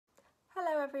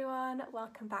Hello everyone,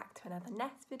 welcome back to another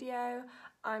N.E.S.T video.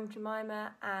 I'm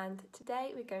Jemima and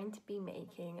today we're going to be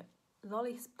making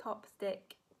Lollipop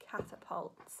stick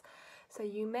catapults. So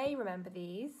you may remember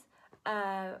these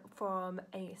from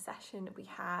a session we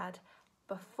had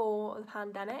before the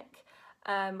pandemic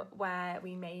where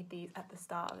we made these at the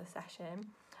start of the session.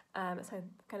 So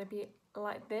it's going to be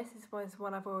like this. This was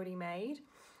one I've already made.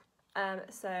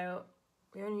 So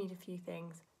we only need a few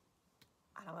things.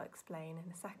 And I'll explain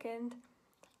in a second.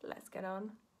 Let's get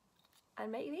on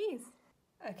and make these.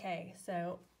 Okay,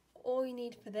 so all you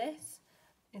need for this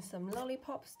is some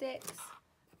lollipop sticks,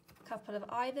 a couple of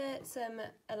either some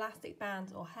elastic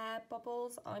bands or hair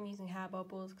bobbles. I'm using hair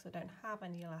bobbles because I don't have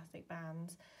any elastic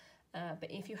bands,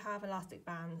 but if you have elastic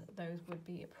bands, those would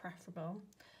be preferable.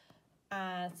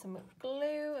 Some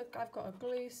glue. I've got a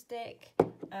glue stick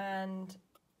and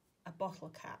a bottle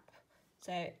cap.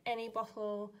 So any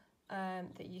bottle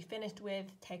that you finished with,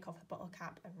 take off the bottle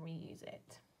cap and reuse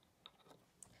it.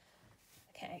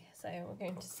 Okay, so we're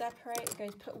going to separate, we're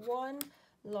going to put one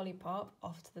lollipop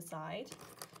off to the side,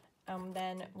 and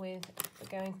then we're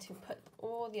going to put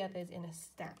all the others in a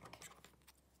stack.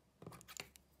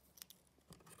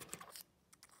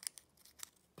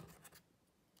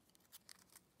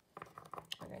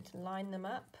 We're going to line them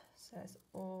up so it's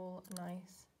all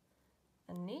nice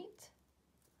and neat,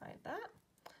 like that.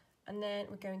 And then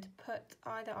we're going to put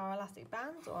either our elastic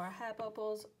bands or our hair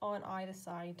bubbles on either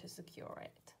side to secure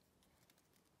it.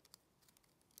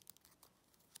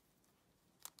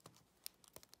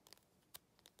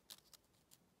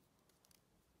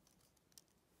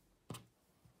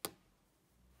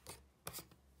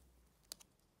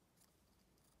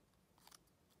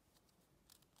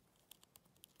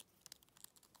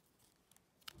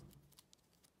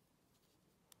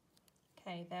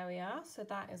 Okay, there we are, so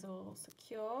that is all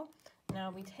secure.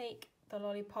 Now we take the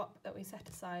lollipop that we set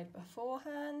aside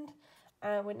beforehand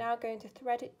and we're now going to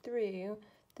thread it through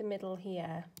the middle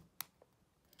here.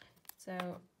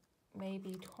 So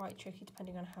maybe quite tricky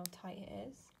depending on how tight it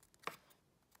is,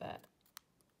 but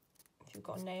if you've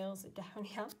got nails it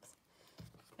definitely helps.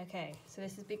 Okay, so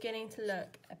this is beginning to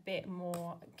look a bit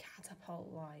more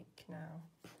catapult-like now.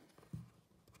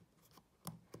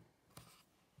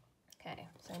 Okay,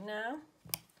 so now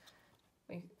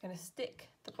we're going to stick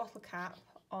the bottle cap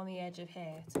on the edge of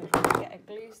here. So you can get a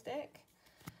glue stick,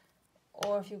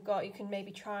 or if you've got, you can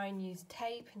maybe try and use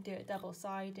tape and do it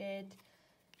double-sided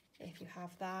if you have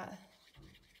that.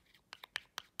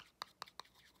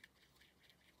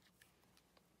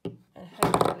 And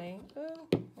hopefully,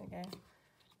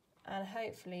 and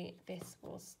hopefully this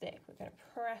will stick. We're going to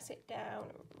press it down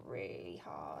really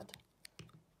hard.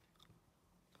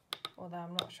 Although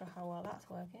I'm not sure how well that's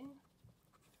working.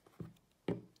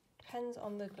 Depends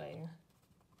on the glue.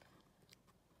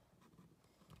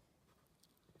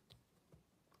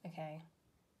 Okay.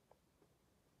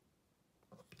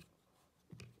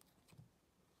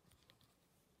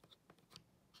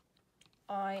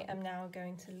 I am now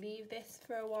going to leave this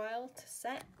for a while to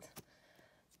set,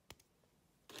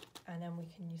 and then we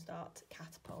can start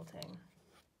catapulting.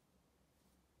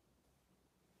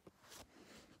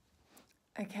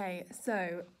 Okay,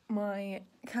 so my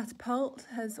catapult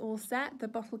has all set, the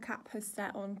bottle cap has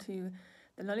set onto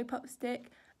the lollipop stick,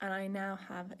 and I now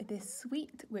have this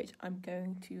sweet which I'm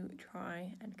going to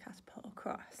try and catapult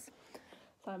across.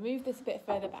 So I'll move this a bit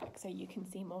further back so you can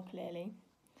see more clearly.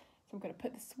 So I'm going to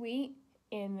put the sweet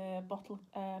in the bottle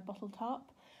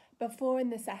top. Before in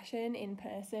the session in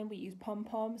person we use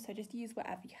pom-poms, so just use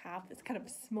whatever you have that's kind of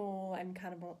small and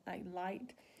kind of like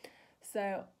light.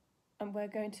 So and we're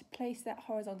going to place that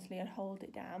horizontally and hold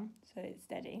it down so it's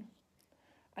steady.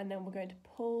 And then we're going to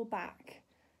pull back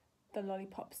the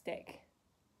lollipop stick,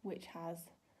 which has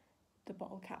the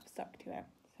bottle cap stuck to it.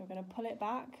 So we're going to pull it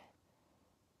back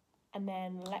and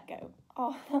then let go.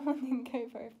 Oh, that one didn't go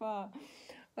very far.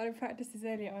 When I practiced this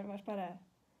earlier, it went much better.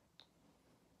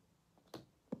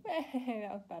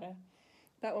 That was better.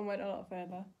 That one went a lot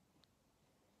further.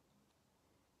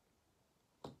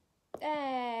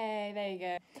 Hey, there you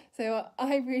go. So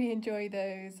I really enjoy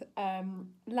those.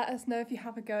 Let us know if you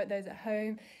have a go at those at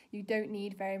home. You don't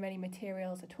need very many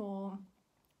materials at all.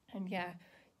 And yeah,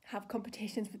 have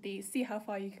competitions with these, see how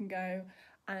far you can go.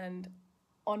 And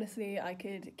honestly, I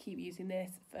could keep using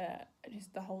this for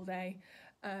just the whole day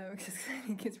because I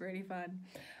think it's really fun.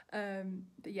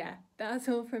 But yeah, that's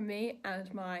all from me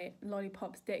and my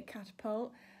lollipop stick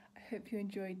catapult. I hope you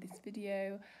enjoyed this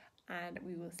video, and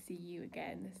we will see you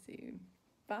again soon.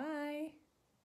 Bye!